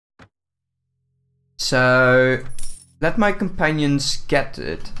So let my companions get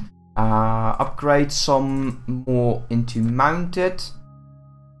it. Upgrade some more into mounted.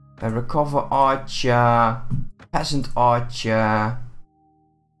 Recover archer. Peasant archer.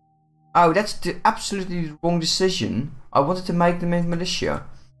 Oh, that's the absolutely wrong decision. I wanted to make them in militia.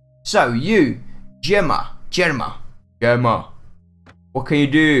 So you, Gemma. What can you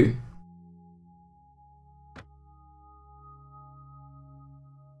do?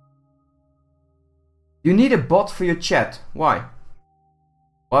 You need a bot for your chat. Why?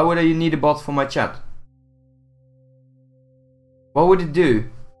 Why would you need a bot for my chat? What would it do?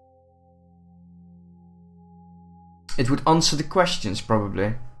 It would answer the questions,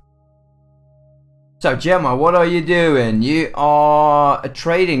 probably. So, Gemma, what are you doing? You are a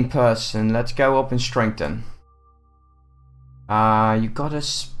trading person. Let's go up in strength then. You got a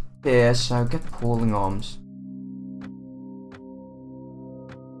spear, so get falling arms.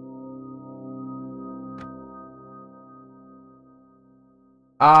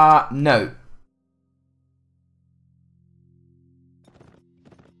 No.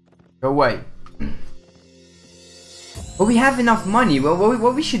 Go away. But we have enough money. Well,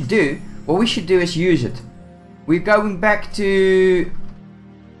 what we should do is use it. We're going back to,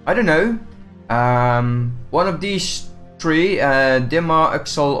 I don't know, one of these three, Dimmer,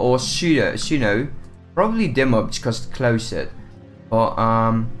 Axel, or Suno. Probably Dimmer because it's closer. But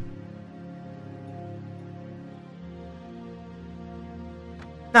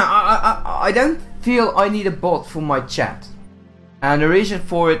no, I don't feel I need a bot for my chat. And the reason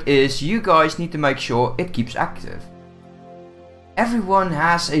for it is you guys need to make sure it keeps active. Everyone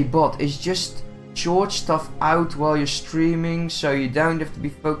has a bot. It's just short stuff out while you're streaming, so you don't have to be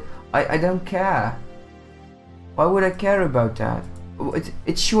focused. I don't care. Why would I care about that?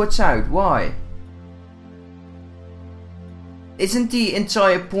 It shorts out. Why? Isn't the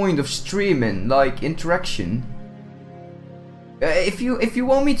entire point of streaming like interaction? If you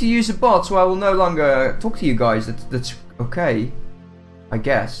want me to use a bot, so I will no longer talk to you guys. That's okay, I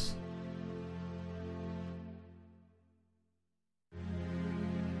guess.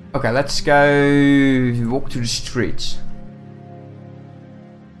 Okay, let's go walk through the streets.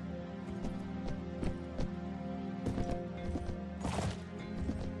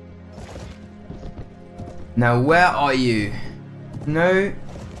 Now, where are you? No,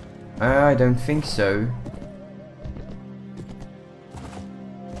 I don't think so.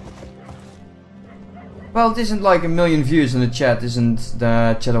 Well, it isn't like 1 million views in the chat, isn't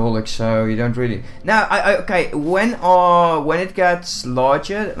the Chataholic, so you don't really. Now, okay, when it gets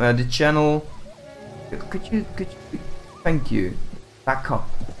larger, the channel. Could you? Thank you. Back up.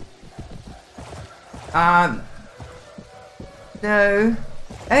 No.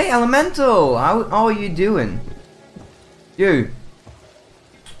 Hey, Elemental, how are you doing? You,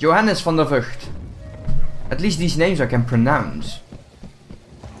 Johannes van der Vught. At least these names I can pronounce.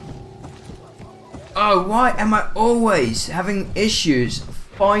 Oh, why am I always having issues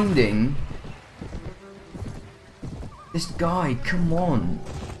finding this guy? Come on.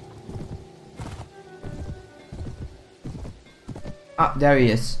 Ah, there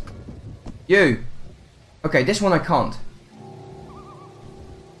he is. You. Okay, this one I can't.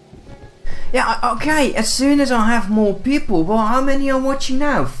 Yeah, okay, as soon as I have more people. Well, how many are watching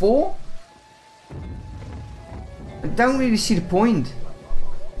now? 4? I don't really see the point.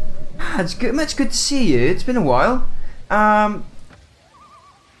 It's good. It's good to see you. It's been a while.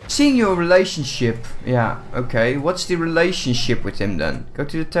 Seeing your relationship. Yeah. Okay. What's the relationship with him then? Go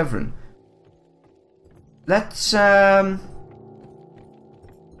to the tavern. Let's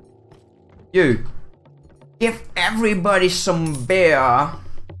you give everybody some beer.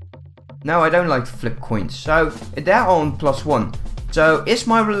 No, I don't like to flip coins. So they're on +1. So is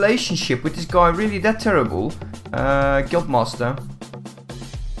my relationship with this guy really that terrible? Guildmaster.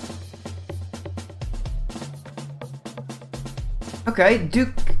 Okay,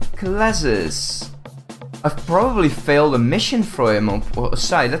 Duke Classes. I've probably failed a mission for him on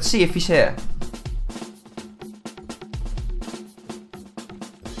side. Let's see if he's here.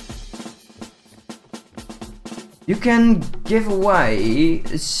 You can give away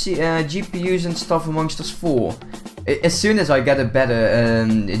GPUs and stuff amongst us 4. As soon as I get a better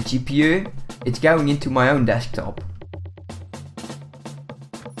GPU, it's going into my own desktop.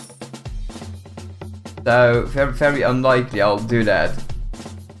 So, very, very unlikely I'll do that.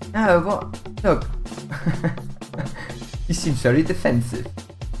 No, but look. You seem very defensive.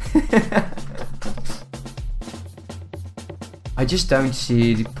 I just don't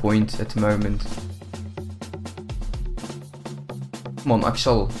see the point at the moment. Come on,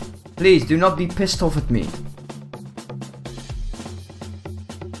 Axel. Please, do not be pissed off at me.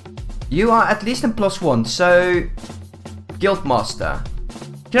 You are at least in +1, so... Guildmaster.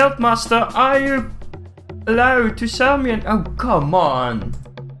 Guildmaster, are you allowed to sell me an... Oh, come on.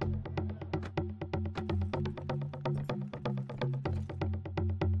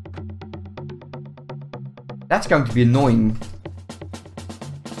 That's going to be annoying.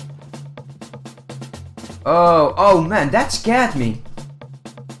 Oh man, that scared me.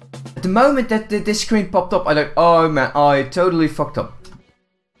 At the moment that this screen popped up, I like, oh man, I totally fucked up.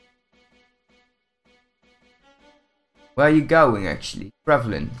 Where are you going actually?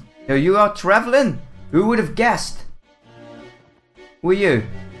 Traveling. No, you are traveling? Who would have guessed? Who are you?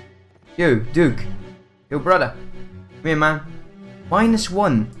 You, Duke. Yo brother. Come here man.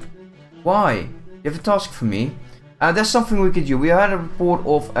 -1. Why? You have a task for me. There's something we could do. We had a report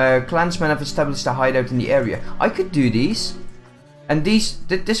of clansmen have established a hideout in the area. I could do these. And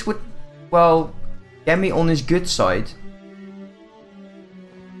this would, well, get me on his good side.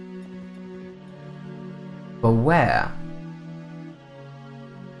 But where?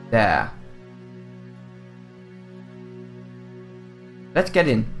 There. Let's get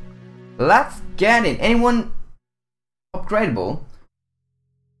in. Let's get in. Anyone upgradable?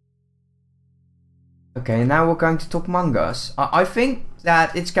 Okay, now we're going to talk mangas. I think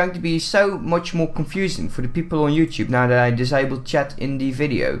that it's going to be so much more confusing for the people on YouTube now that I disabled chat in the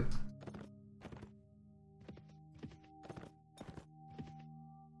video.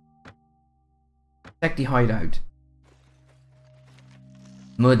 Check the hideout.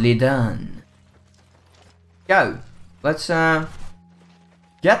 Smoothly done. Go. Let's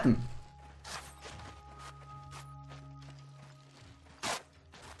get them.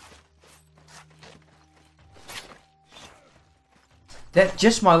 That's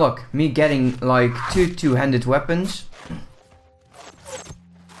just my luck. Me getting like two-handed weapons.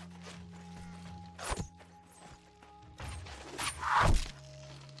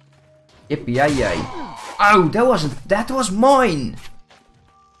 Yippee yay yay. Oh, that was mine.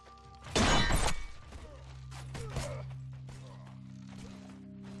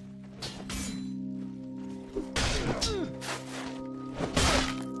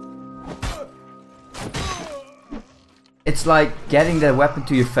 It's like getting the weapon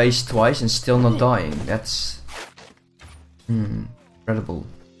to your face twice and still not dying. That's incredible.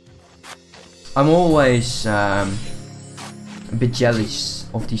 I'm always a bit jealous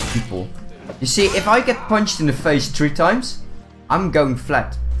of these people. You see, if I get punched in the face 3 times, I'm going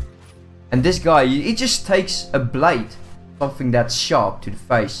flat. And this guy, he just takes a blade, something that's sharp, to the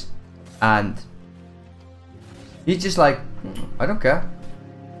face, and he's just like, I don't care.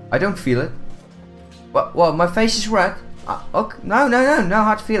 I don't feel it. Well, my face is red. Okay. No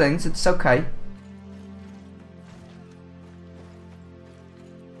hard feelings, it's okay.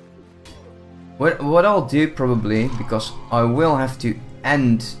 What I'll do probably, because I will have to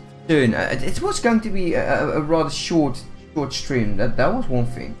end soon, it was going to be a rather short stream, that was one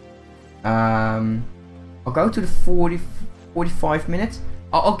thing. I'll go to the 45 minutes.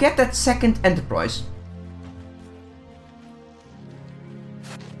 I'll get that second enterprise.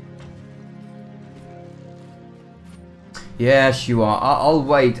 Yes, you are. I'll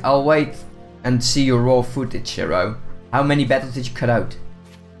wait and see your raw footage, Hero. How many battles did you cut out?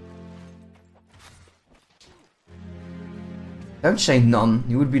 Don't say none,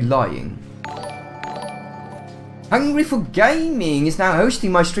 you would be lying. Hungry for Gaming is now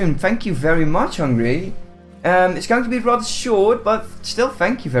hosting my stream. Thank you very much, Hungry. It's going to be rather short, but still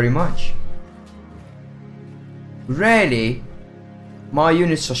thank you very much. Really? My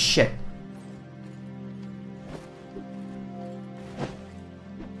units are shit.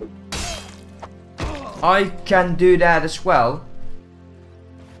 I can do that as well.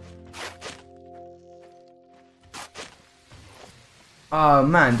 Oh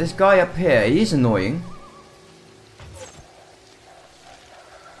man, this guy up here, he's annoying.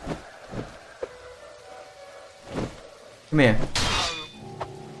 Come here.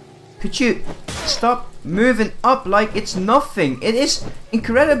 Could you stop moving up like it's nothing? It is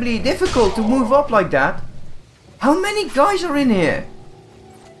incredibly difficult to move up like that. How many guys are in here?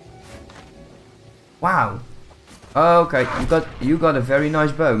 Wow. Okay, you got a very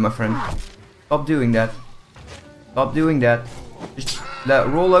nice bow, my friend. Stop doing that. Stop doing that. Just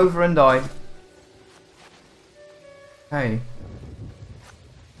roll over and die. Hey.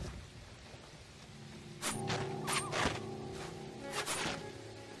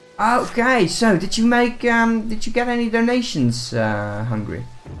 Okay, so did you get any donations, Hungry,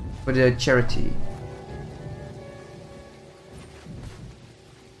 for the charity?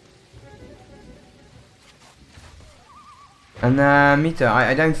 And Mita,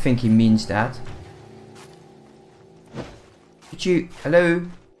 I don't think he means that. Could you, hello?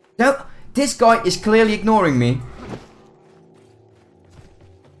 No, this guy is clearly ignoring me.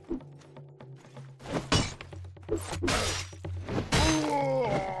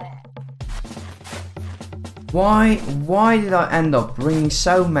 Why did I end up bringing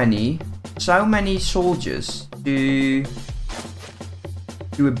so many soldiers to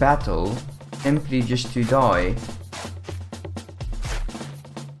a battle simply just to die?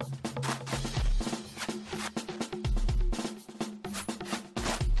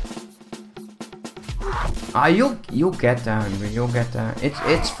 Ah, you'll get there, Henry. You'll get there.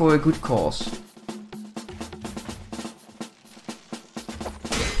 It's for a good cause.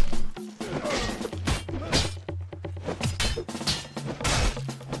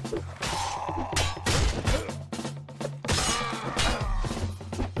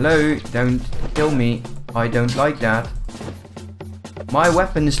 Hello, don't kill me. I don't like that. My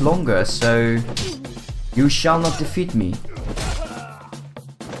weapon is longer, so you shall not defeat me.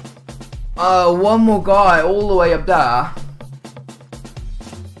 One more guy all the way up there.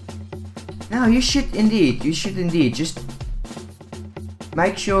 No, you should indeed. Just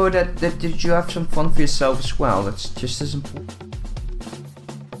make sure that you have some fun for yourself as well. That's just as important.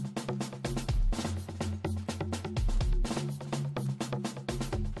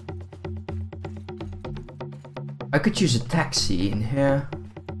 I could use a taxi in here.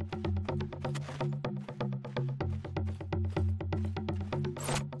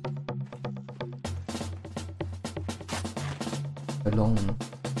 Along.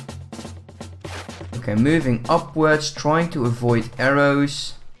 Okay, moving upwards, trying to avoid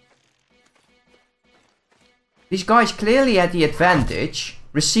arrows. These guys clearly had the advantage.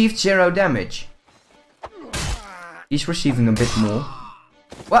 Received 0 damage. He's receiving a bit more.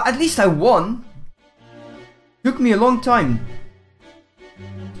 Well, at least I won. Took me a long time.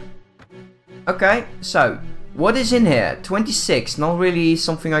 Okay, so what is in here? 26, not really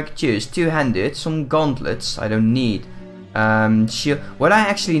something I could use. Two-handed, some gauntlets I don't need. Shield. What I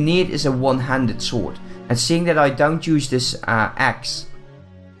actually need is a one-handed sword. And seeing that I don't use this axe,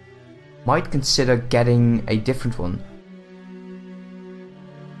 might consider getting a different one.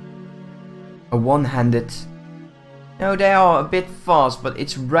 A one-handed. No, they are a bit fast, but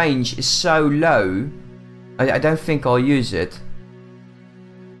its range is so low. I don't think I'll use it.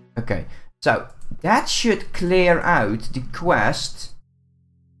 Okay, so that should clear out the quest.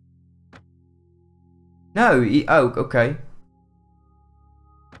 No, oh, okay.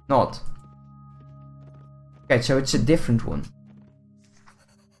 Not. Okay, so it's a different one.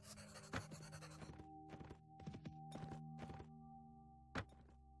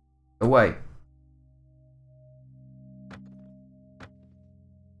 Away.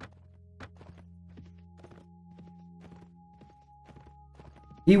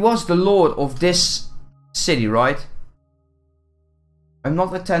 He was the lord of this city, right? I'm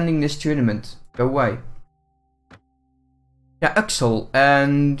not attending this tournament. Go away. Yeah, Uxel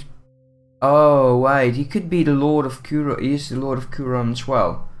and... Oh, wait. He could be the lord of Kuran. He is the lord of Kuran as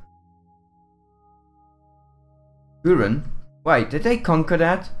well. Kuran? Wait, did they conquer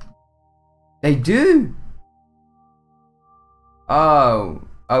that? They do! Oh.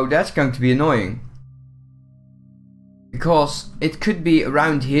 Oh, that's going to be annoying. Because it could be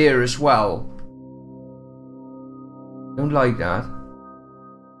around here as well. Don't like that.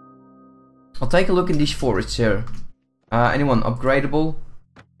 I'll take a look in these forests here. Anyone upgradable?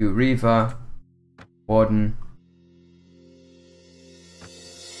 You, Reaver, Warden.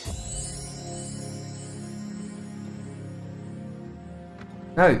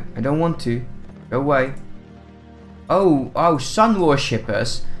 No, I don't want to. Go away. Oh, sun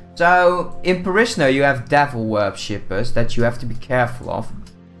worshippers. So, in Parisno you have devil worshippers that you have to be careful of.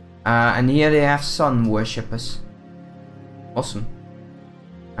 And here they have sun worshippers. Awesome.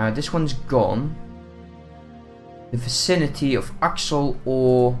 This one's gone. The vicinity of Axel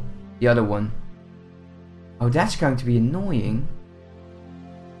or the other one. Oh, that's going to be annoying.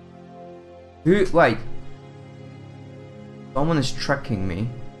 Wait. Someone is tracking me.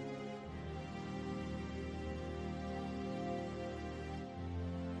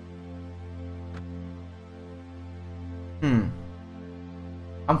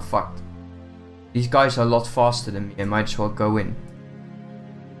 I'm fucked. These guys are a lot faster than me. I might as well go in.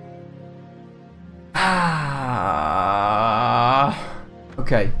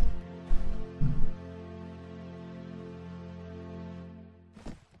 Okay.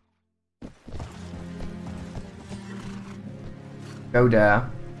 Go there.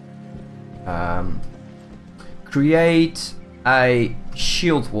 Create a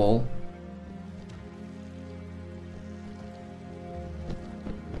shield wall.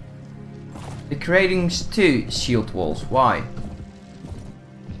 They're creating 2 shield walls. Why?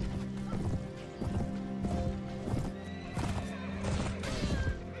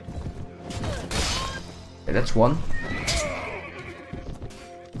 Okay, that's one.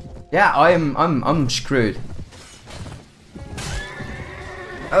 Yeah, I'm screwed.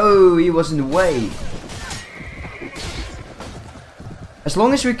 Oh, he was in the way. As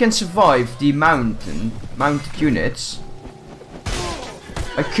long as we can survive the mounted units,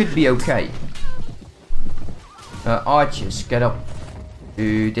 I could be okay. Archers, get up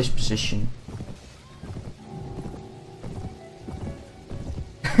to this position.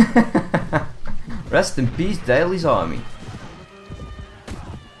 Rest in peace, Daily's army.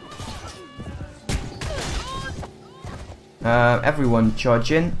 Everyone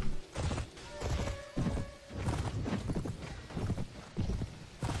charge in.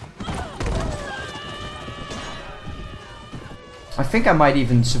 I think I might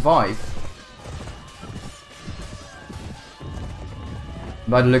even survive.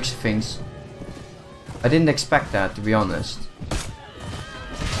 By the looks of things. I didn't expect that, to be honest.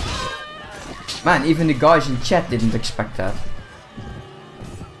 Man, even the guys in chat didn't expect that.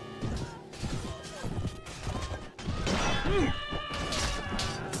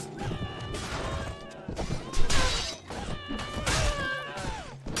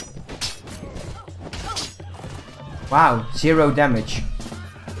 Wow, 0 damage.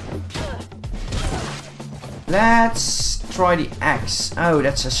 Let's try the axe. Oh,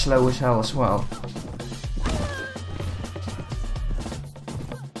 that's as slow as hell as well.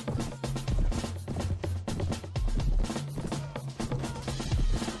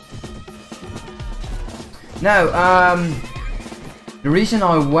 No, the reason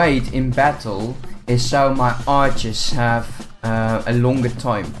I wait in battle is so my archers have a longer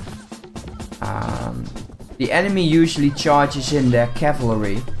time. The enemy usually charges in their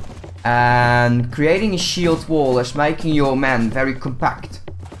cavalry, and creating a shield wall is making your men very compact.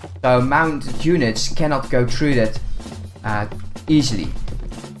 So mounted units cannot go through that easily.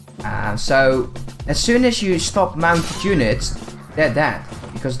 So as soon as you stop mounted units, they're dead.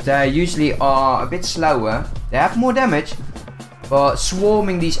 Because they usually are a bit slower. They have more damage, but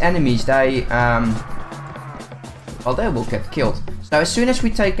swarming these enemies, they well, they will get killed. So as soon as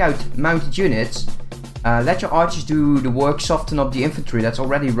we take out mounted units, let your archers do the work, soften up the infantry that's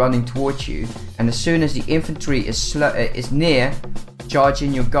already running towards you, and as soon as the infantry is near, charge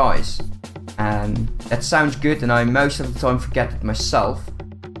in your guys. And that sounds good, and I most of the time forget it myself.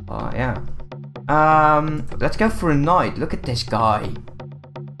 Yeah. Let's go for a knight. Look at this guy.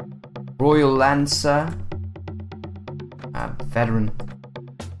 Royal Lancer. Veteran.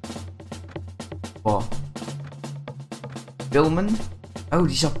 Oh. Billman. Oh,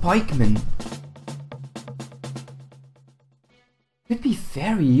 these are pikemen. Could be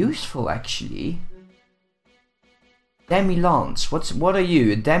very useful, actually. Demi-lance. What are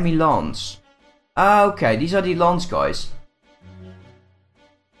you? A demi-lance. Okay, these are the lance guys.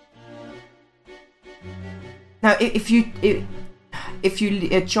 Now, if you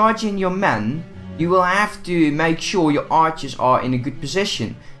charge in your men, you will have to make sure your archers are in a good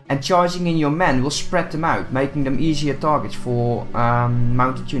position, and charging in your men will spread them out, making them easier targets for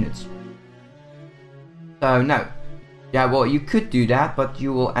mounted units. So no, yeah, well, you could do that, but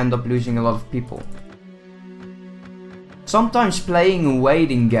you will end up losing a lot of people. Sometimes playing a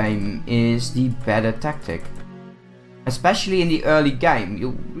waiting game is the better tactic. Especially in the early game,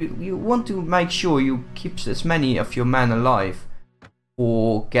 you want to make sure you keep as many of your men alive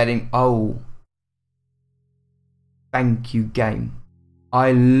for getting... Oh, thank you, game.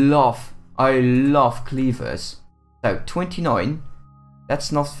 I love cleavers. So 29,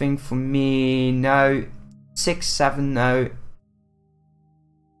 that's nothing for me. No, 6, 7, no.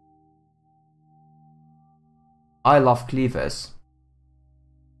 I love cleavers.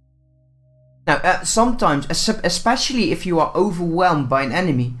 Now, sometimes, especially if you are overwhelmed by an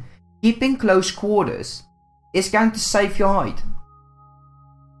enemy, keeping close quarters is going to save your hide.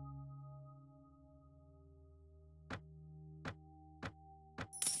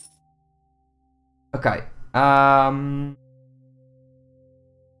 Okay,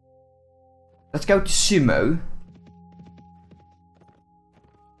 let's go to sumo.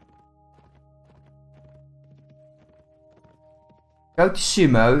 Go to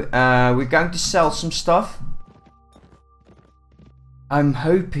sumo. We're going to sell some stuff. I'm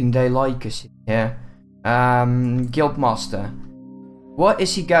hoping they like us here. Guildmaster. What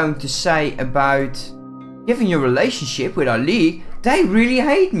is he going to say about given your relationship with our league? They really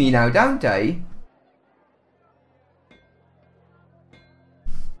hate me now, don't they?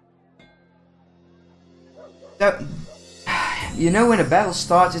 So, you know, when a battle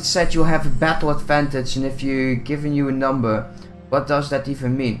starts, it said you'll have a battle advantage, and if you're giving you a number, what does that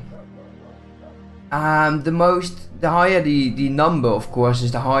even mean? The higher the number, of course,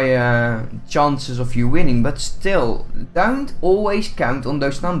 is the higher chances of you winning. But still, don't always count on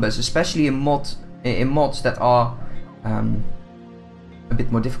those numbers, especially in mods that are a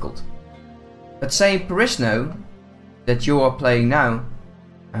bit more difficult. But say Perisno, that you are playing now,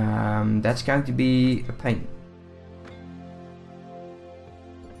 that's going to be a pain.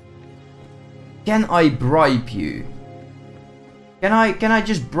 Can I bribe you? Can I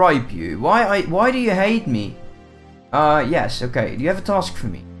just bribe you? Why do you hate me? Yes, okay. Do you have a task for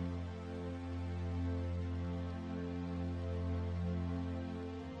me?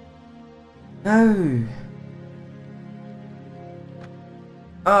 No.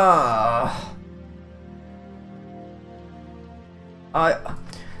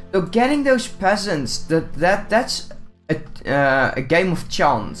 Look, getting those peasants, that's a game of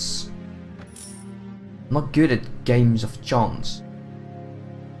chance. I'm not good at games of chance.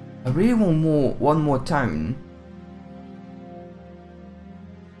 I really want one more town.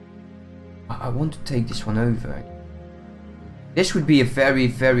 I want to take this one over. This would be a very,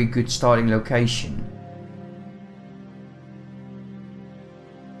 very good starting location.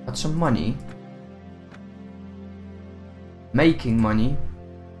 Got some money. Making money.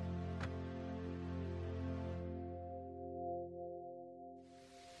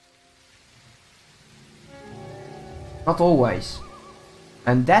 Not always.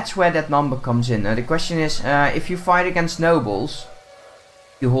 And that's where that number comes in. The question is, if you fight against nobles,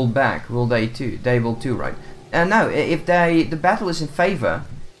 you hold back. Will they too? They will too, right? No, if the battle is in favor,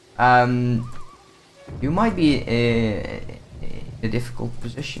 you might be in a difficult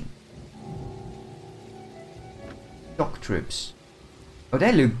position. Shock troops. Oh,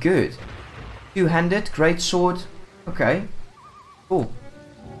 they look good. Two-handed, great sword. Okay, cool.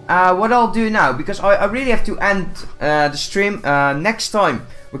 What I'll do now, because I really have to end the stream. Next time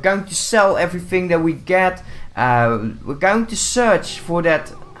we're going to sell everything that we get. We're going to search for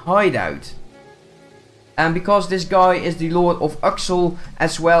that hideout. And because this guy is the Lord of Uxel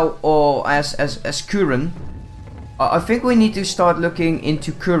as well, or as Kuren, I think we need to start looking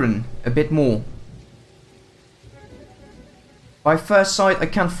into Kuren a bit more. By first sight I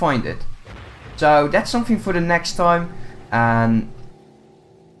can't find it. So that's something for the next time. And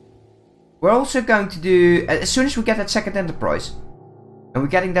we're also going to do, as soon as we get that second enterprise, and we're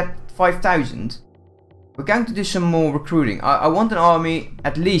getting that 5,000, we're going to do some more recruiting. I want an army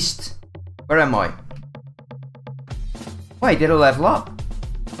at least. Where am I? Wait, did I level up?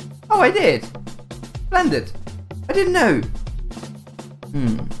 Oh, I did. Splendid. I didn't know.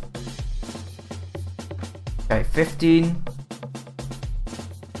 Okay, 15.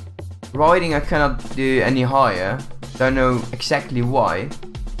 Riding I cannot do any higher. Don't know exactly why.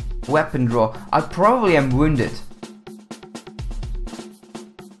 Weapon draw. I probably am wounded.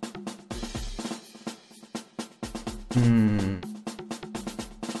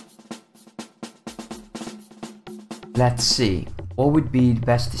 Let's see. What would be the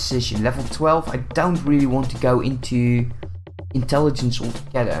best decision? Level 12. I don't really want to go into intelligence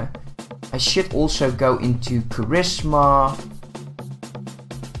altogether. I should also go into charisma.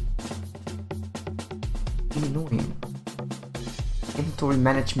 Annoying. Inventory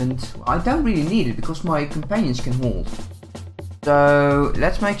management. I don't really need it because my companions can hold. So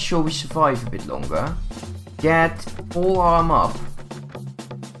let's make sure we survive a bit longer. Get all arm up.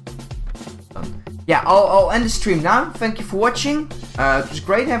 Yeah, I'll end the stream now. Thank you for watching. It was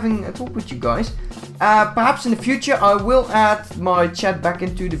great having a talk with you guys. Perhaps in the future I will add my chat back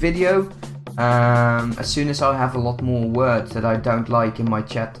into the video. As soon as I have a lot more words that I don't like in my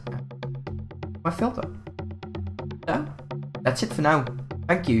chat. My filter. So, that's it for now.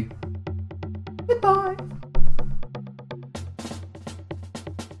 Thank you. Goodbye.